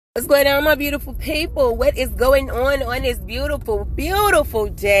What's going on, my beautiful people? What is going on this beautiful, beautiful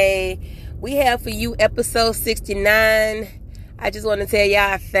day? We have for you episode 69. I just want to tell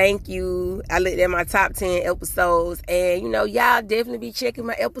y'all thank you. I looked at my top 10 episodes and, y'all definitely be checking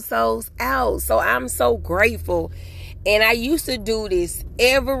my episodes out. So I'm so grateful. And I used to do this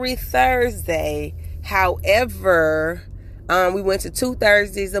every Thursday. However, we went to 2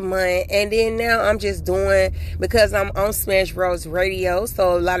 Thursdays a month, and then now I'm just doing, because I'm on Smash Bros Radio,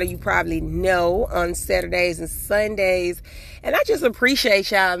 so a lot of you probably know, on Saturdays and Sundays. And I just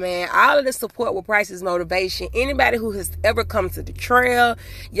appreciate y'all, man. All of the support with Price's Motivation. Anybody who has ever come to the trail,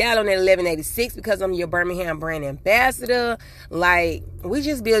 y'all on that 1186 because I'm your Birmingham brand ambassador. Like, we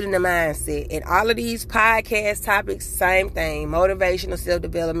just building the mindset. And all of these podcast topics, same thing. Motivational,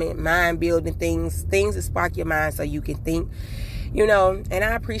 self-development, mind building things that spark your mind so you can think. And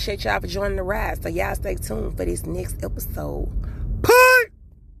I appreciate y'all for joining the ride. So y'all stay tuned for this next episode.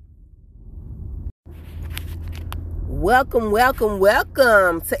 Welcome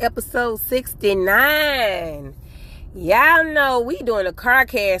to episode 69. Y'all know we doing a car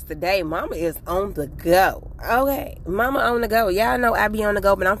cast today. Mama is on the go. Okay, Mama on the go. Y'all know I be on the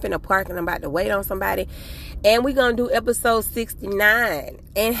go, but I'm finna park and I'm about to wait on somebody. And we gonna do episode 69.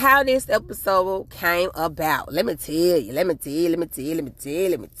 And how this episode came about. Let me tell you,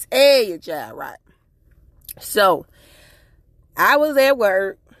 child, right? So, I was at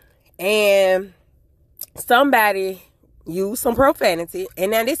work and somebody used some profanity.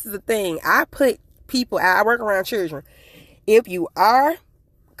 And now this is the thing. I work around children. If you are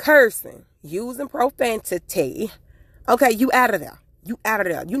cursing, using profanity, okay, you out of there. You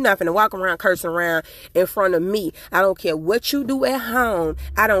not finna walk around cursing around in front of me. I don't care what you do at home.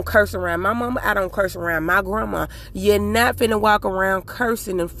 I don't curse around my mama. I don't curse around my grandma. You're not finna walk around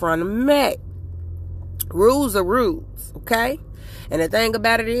cursing in front of me. Rules are rules, okay? And the thing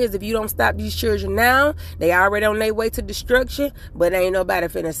about it is, if you don't stop these children now, they already on their way to destruction, but ain't nobody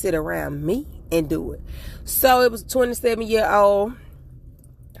finna sit around me and do it. So it was a 27-year-old,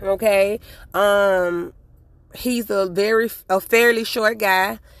 okay? He's a fairly short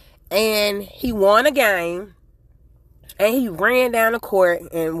guy, and he won a game, and he ran down the court,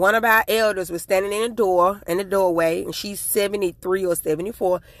 and one of our elders was standing in the doorway, and she's 73 or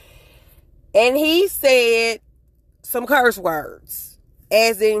 74, and he said some curse words,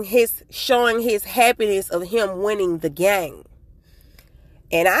 as in showing his happiness of him winning the game.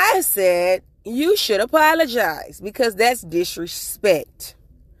 And I said, you should apologize, because that's disrespect.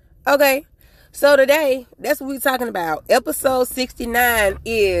 Okay, so today, that's what we're talking about. Episode 69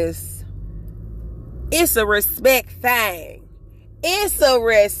 it's a respect thing. It's a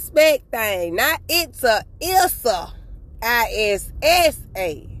respect thing. Not it's a ISSA.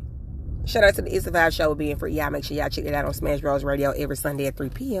 Shout out to the It's a Vibe Show being free. Y'all make sure y'all check it out on Smash Bros Radio every Sunday at 3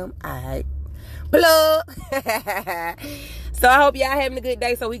 p.m. Alright. Plug. So I hope y'all having a good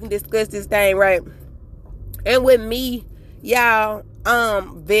day so we can discuss this thing, right? And with me, y'all,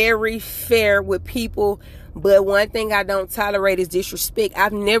 very fair with people, but one thing I don't tolerate is disrespect.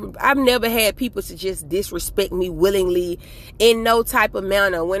 I've never had people to just disrespect me willingly in no type of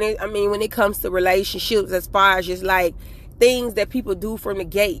manner. When it comes to relationships, as far as just like things that people do from the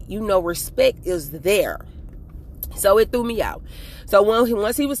gate, respect is there. So it threw me out. So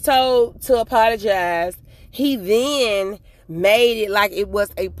once he was told to apologize, he then made it like it was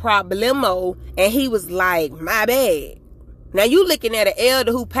a problemo, and he was like, my bad. Now you looking at an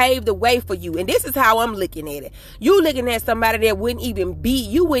elder who paved the way for you, and this is how I'm looking at it. You looking at somebody that wouldn't even be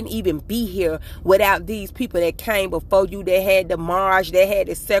here without these people that came before you, that had to march, that had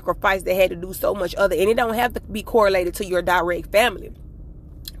to sacrifice, that had to do so much other, and it don't have to be correlated to your direct family.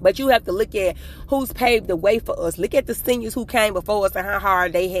 But you have to look at who's paved the way for us. Look at the seniors who came before us and how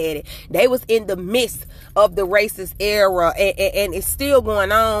hard they had it. They was in the midst of the racist era, and it's still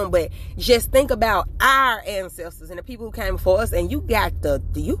going on. But just think about our ancestors and the people who came before us, and you got the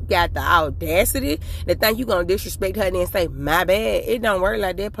audacity to think you gonna disrespect her and then say, my bad. It don't work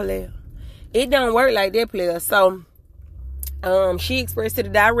like that, player. It don't work like that, player. So she expressed to the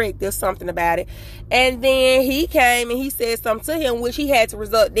director something about it, and then he came and he said something to him, which he had to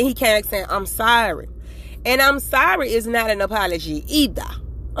result. Then he came back saying, I'm sorry. And I'm sorry is not an apology either.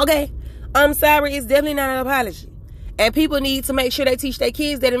 Okay, I'm sorry is definitely not an apology. And people need to make sure they teach their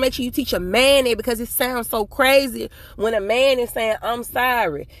kids that, and make sure you teach a man that, because it sounds so crazy when a man is saying, I'm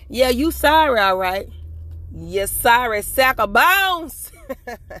sorry. Yeah, you sorry, all right. You sorry, sack of bones.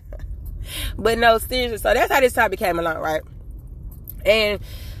 But no, seriously. So that's how this topic came along, right? And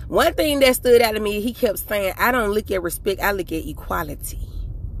one thing that stood out to me, he kept saying, I don't look at respect, I look at equality.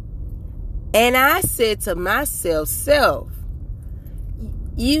 And I said to myself,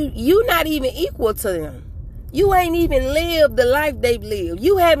 you not even equal to them. You ain't even lived the life they've lived.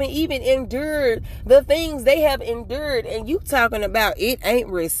 You haven't even endured the things they have endured. And you talking about it ain't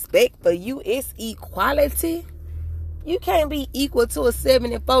respect for you, it's equality. You can't be equal to a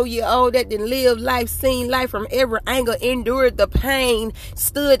 74-year-old that done lived life, seen life from every angle, endured the pain,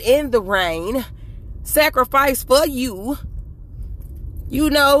 stood in the rain, sacrificed for you. You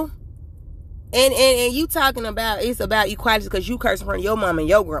know? And you talking about it's about equality because you cursing in front of your mom and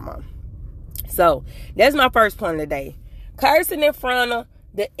your grandma. So, that's my first point of the day. Cursing in front of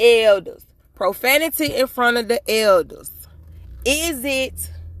the elders. Profanity in front of the elders. Is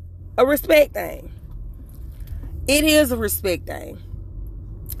it a respect thing? It is a respect thing.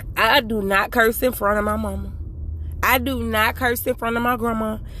 I do not curse in front of my mama. I do not curse in front of my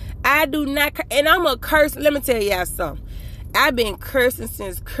grandma. I do not, and I'm a curse. Let me tell y'all something. I've been cursing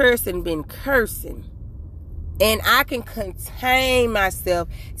since cursing been cursing. And I can contain myself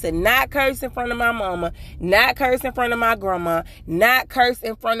to not curse in front of my mama, not curse in front of my grandma, not curse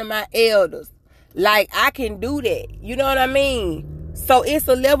in front of my elders. Like, I can do that. You know what I mean? So it's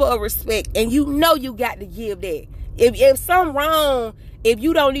a level of respect. And you know you got to give that. If something wrong, if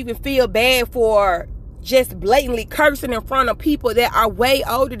you don't even feel bad for just blatantly cursing in front of people that are way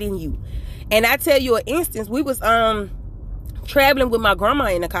older than you. And I tell you an instance, we was traveling with my grandma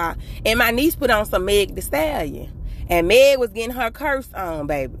in the car, and my niece put on some Meg Thee Stallion, and Meg was getting her curse on,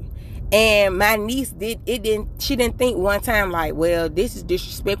 baby. And my niece she didn't think one time like, well, this is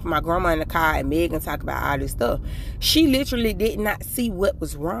disrespect for my grandma in the car and Meg can talk about all this stuff. She literally did not see what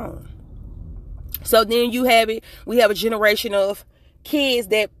was wrong. So then we have a generation of kids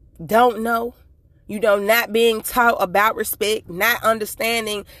that don't know, not being taught about respect, not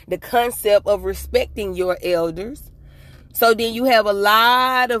understanding the concept of respecting your elders. So then you have a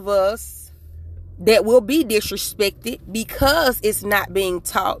lot of us that will be disrespected because it's not being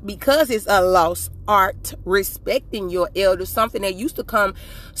taught, because it's a lost art, respecting your elders, something that used to come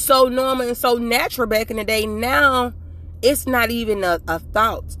so normal and so natural back in the day. Now, it's not even a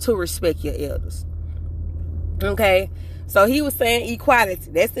thought to respect your elders. Okay? So he was saying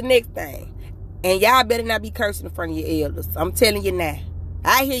equality. That's the next thing. And y'all better not be cursing in front of your elders. I'm telling you now.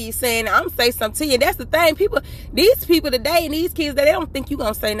 I hear you saying, I'm going to say something to you. That's the thing. These people today and these kids, they don't think you're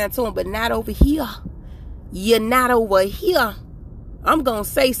going to say nothing to them, but not over here. You're not over here. I'm going to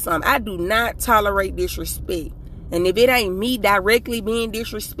say something. I do not tolerate disrespect. And if it ain't me directly being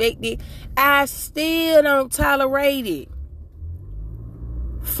disrespected, I still don't tolerate it.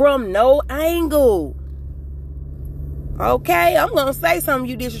 From no angle. Okay, I'm going to say something.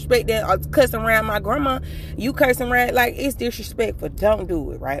 You disrespect that or cussing around my grandma. You cursing around like it's disrespectful. Don't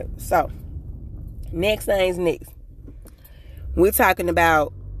do it, right? So, next thing's next. We're talking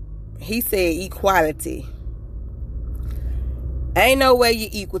about, he said equality. Ain't no way you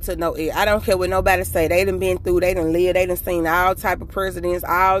equal to no ear. I don't care what nobody say. They done been through, they done lived, they done seen all type of presidents,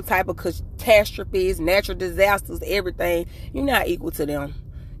 all type of catastrophes, natural disasters, everything. You're not equal to them.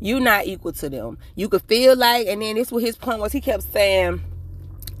 You're not equal to them. You could feel like, and then this was his point was, he kept saying,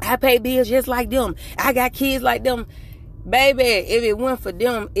 I pay bills just like them. I got kids like them. Baby, if it weren't for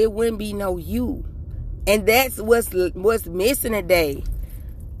them, it wouldn't be no you. And that's what's missing today.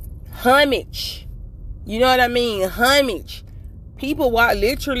 Homage. You know what I mean? Homage. People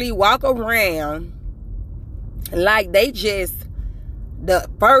literally walk around like they just the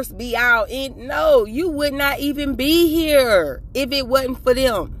first be out in. No, you would not even be here if it wasn't for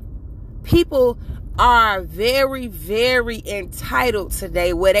them. People are very, very entitled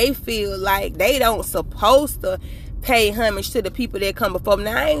today where they feel like they don't supposed to pay homage to the people that come before them.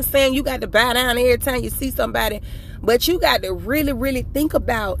 Now, I ain't saying you got to bow down every time you see somebody, but you got to really, really think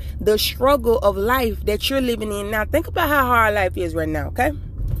about the struggle of life that you're living in now. Think about how hard life is right now, okay?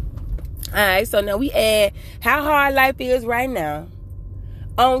 All right, so now we add how hard life is right now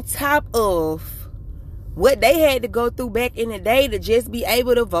on top of what they had to go through back in the day to just be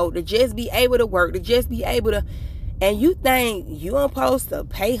able to vote, to just be able to work, to just be able to, and you think you're supposed to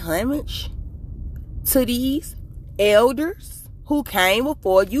pay homage to these elders who came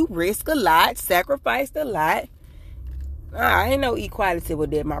before you, risked a lot, sacrificed a lot. Ain't no equality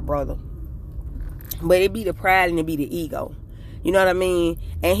with that, my brother. But it be the pride and it be the ego. You know what I mean?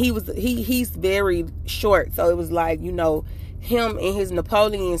 And he's very short, so it was like, you know, him and his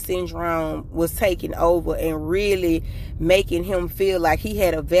Napoleon syndrome was taking over and really making him feel like he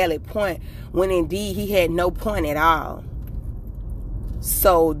had a valid point when indeed he had no point at all.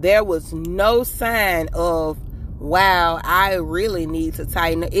 So there was no sign of, wow, I really need to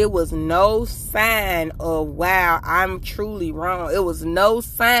tighten up. It was no sign of, wow, I'm truly wrong. It was no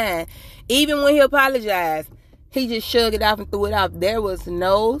sign. Even when he apologized, He just shrugged it off and threw it off. There was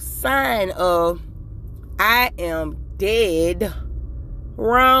no sign of, I am dead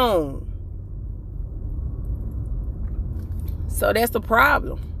wrong. So that's the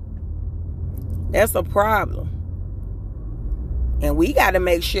problem. That's a problem. And we got to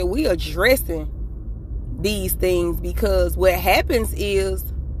make sure we are addressing these things, because what happens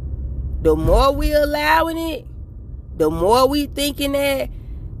is the more we allowing it, the more we thinking that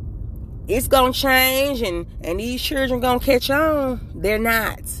it's going to change and these children going to catch on. They're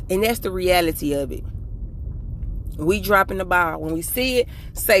not. And that's the reality of it. We dropping the ball. When we see it,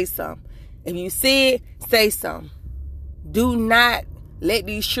 say something. If you see it, say something. Do not let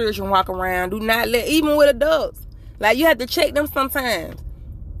these children walk around. Do not let, even with adults. Like, you have to check them sometimes.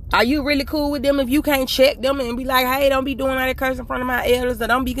 Are you really cool with them if you can't check them and be like, hey, don't be doing all that curse in front of my elders, or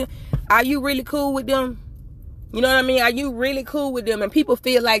don't be... Are you really cool with them? You know what I mean? Are you really cool with them? And people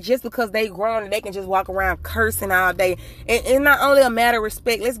feel like just because they grown, they can just walk around cursing all day. And it's not only a matter of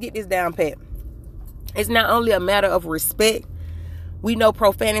respect. Let's get this down, Pat. It's not only a matter of respect. We know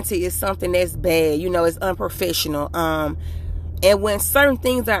profanity is something that's bad. You know, it's unprofessional. And when certain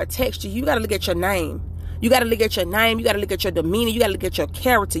things are attached to you, you got to look at your name. You got to look at your name. You got to look at your demeanor. You got to look at your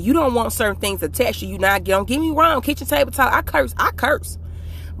character. You don't want certain things attached to you. Now, don't get me wrong. Kitchen table talk. I curse.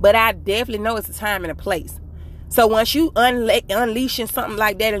 But I definitely know it's a time and a place. So once you unleashing something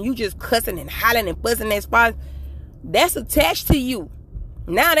like that and you just cussing and hollering and fussing that spot, that's attached to you.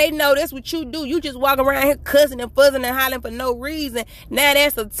 Now they know that's what you do. You just walk around here cussing and fussing and hollering for no reason. Now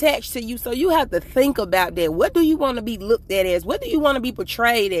that's attached to you. So you have to think about that. What do you want to be looked at as? What do you want to be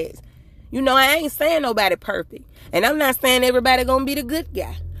portrayed as? You know, I ain't saying nobody perfect. And I'm not saying everybody gonna be the good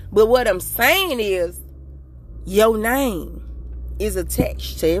guy. But what I'm saying is, your name is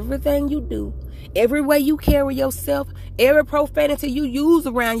attached to everything you do. Every way you carry yourself. Every profanity you use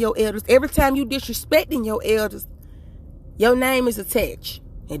around your elders. Every time you disrespecting your elders. Your name is attached.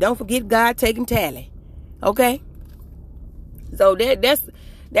 And don't forget God taking tally. Okay? So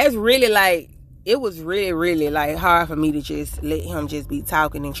that's really like, it was really, really like hard for me to just let him just be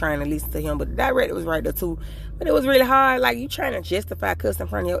talking and trying to listen to him. But the director was right there too. But it was really hard. Like, you trying to justify cussing in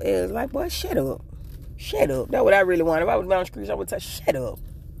front of your elders. Like, boy, shut up. Shut up. That's what I really wanted. If I was on the streets, I would tell, shut up.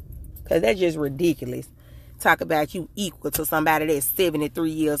 Because that's just ridiculous. Talk about you equal to somebody that's 73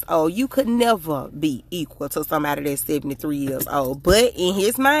 years old. You could never be equal to somebody that's 73 years old. But in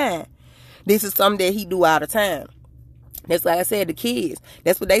his mind, this is something that he do all the time. That's like I said, the kids.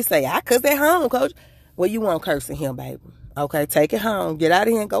 That's what they say. I cuss at home, coach. Well, you won't curse in here, baby. Okay, take it home. Get out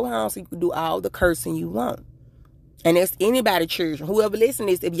of here and go home so you can do all the cursing you want. And it's anybody, children, whoever listen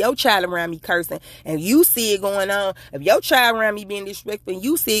to this, if your child around me cursing and you see it going on, if your child around me being disrespectful and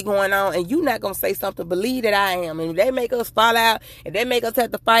you see it going on and you not going to say something, believe that I am. And if they make us fall out, if they make us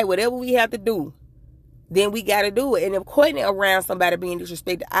have to fight, whatever we have to do, then we got to do it. And if Courtney around somebody being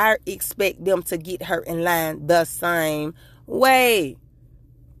disrespected, I expect them to get her in line the same way.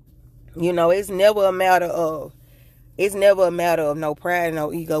 You know, it's never a matter of no pride and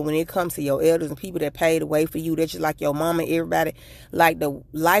no ego when it comes to your elders and people that paid the way for you. That's just like your mama, everybody. Like, the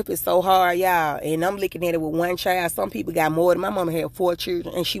life is so hard, y'all. And I'm looking at it with one child. Some people got more than my mama. Had 4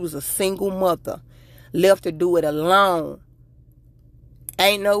 children and she was a single mother, left to do it alone.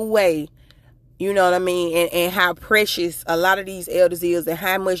 Ain't no way. You know what I mean? And how precious a lot of these elders is and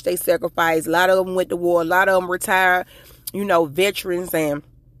how much they sacrifice. A lot of them went to war. A lot of them retired, you know, veterans. And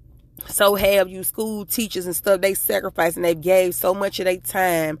so have you school teachers and stuff. They sacrificed and they gave so much of their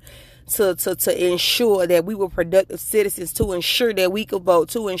time to ensure that we were productive citizens, to ensure that we could vote,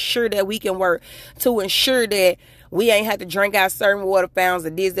 to ensure that we can work, to ensure that we ain't have to drink out certain water fountains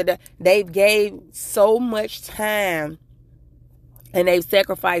and this, that. They've gave so much time and they've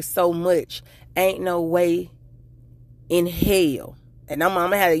sacrificed so much. Ain't no way in hell. And I'm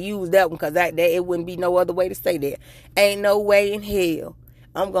gonna have to use that one because that it wouldn't be no other way to say that. Ain't no way in hell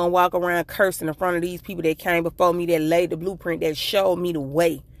I'm gonna walk around cursing in front of these people that came before me, that laid the blueprint, that showed me the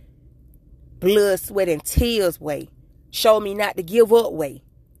way. Blood, sweat, and tears way. Showed me not to give up way.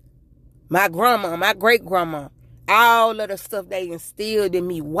 My grandma, my great grandma, all of the stuff they instilled in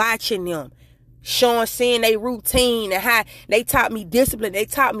me, watching them, seeing their routine and how they taught me discipline. They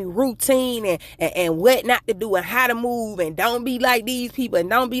taught me routine and what not to do and how to move and don't be like these people and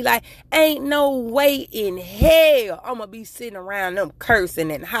don't be like, ain't no way in hell I'm gonna be sitting around them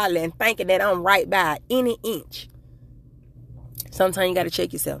cursing and hollering thinking that I'm right by any inch. Sometimes you gotta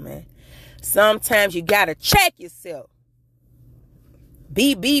check yourself, man. Sometimes you gotta check yourself.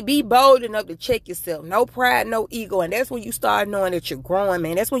 Be bold enough to check yourself. No pride, no ego. And that's when you start knowing that you're growing,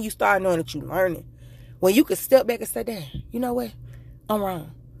 man. That's when you start knowing that you're learning. When you can step back and say, damn, you know what? I'm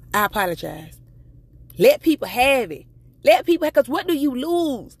wrong. I apologize. Let people have it. Let people, because what do you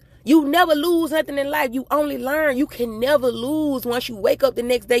lose? You never lose nothing in life. You only learn. You can never lose. Once you wake up the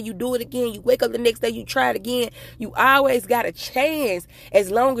next day, you do it again. You wake up the next day, you try it again. You always got a chance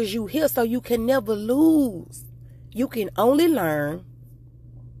as long as you here, so you can never lose. You can only learn,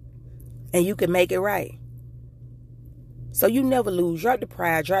 and you can make it right. So you never lose. Drop the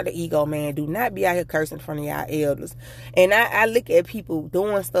pride, drop the ego, man. Do not be out here cursing in front of y'all elders. And I look at people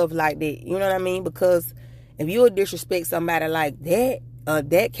doing stuff like that. You know what I mean? Because if you would disrespect somebody like that,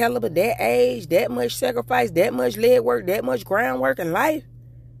 that caliber, that age, that much sacrifice, that much leg work, that much groundwork in life,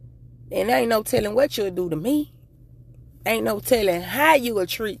 then there ain't no telling what you'll do to me. Ain't no telling how you will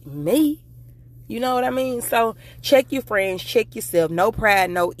treat me. You know what I mean? So check your friends, check yourself. No pride,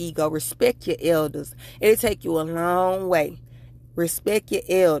 no ego. Respect your elders. It'll take you a long way. Respect your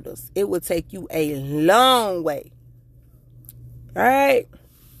elders. It will take you a long way. All right?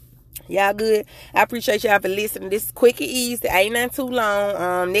 Y'all good? I appreciate y'all for listening. This is quick and easy. Ain't nothing too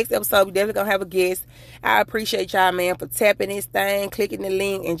long. Next episode, we definitely gonna have a guest. I appreciate y'all, man, for tapping this thing, clicking the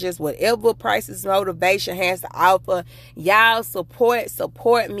link, and just whatever Price's Motivation has to offer. Y'all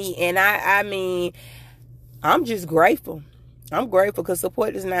support me. And I mean, I'm just grateful. I'm grateful because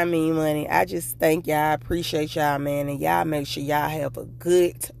support does not mean money. I just thank y'all. I appreciate y'all, man. And y'all make sure y'all have a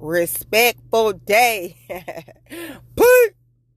good, respectful day. Peace.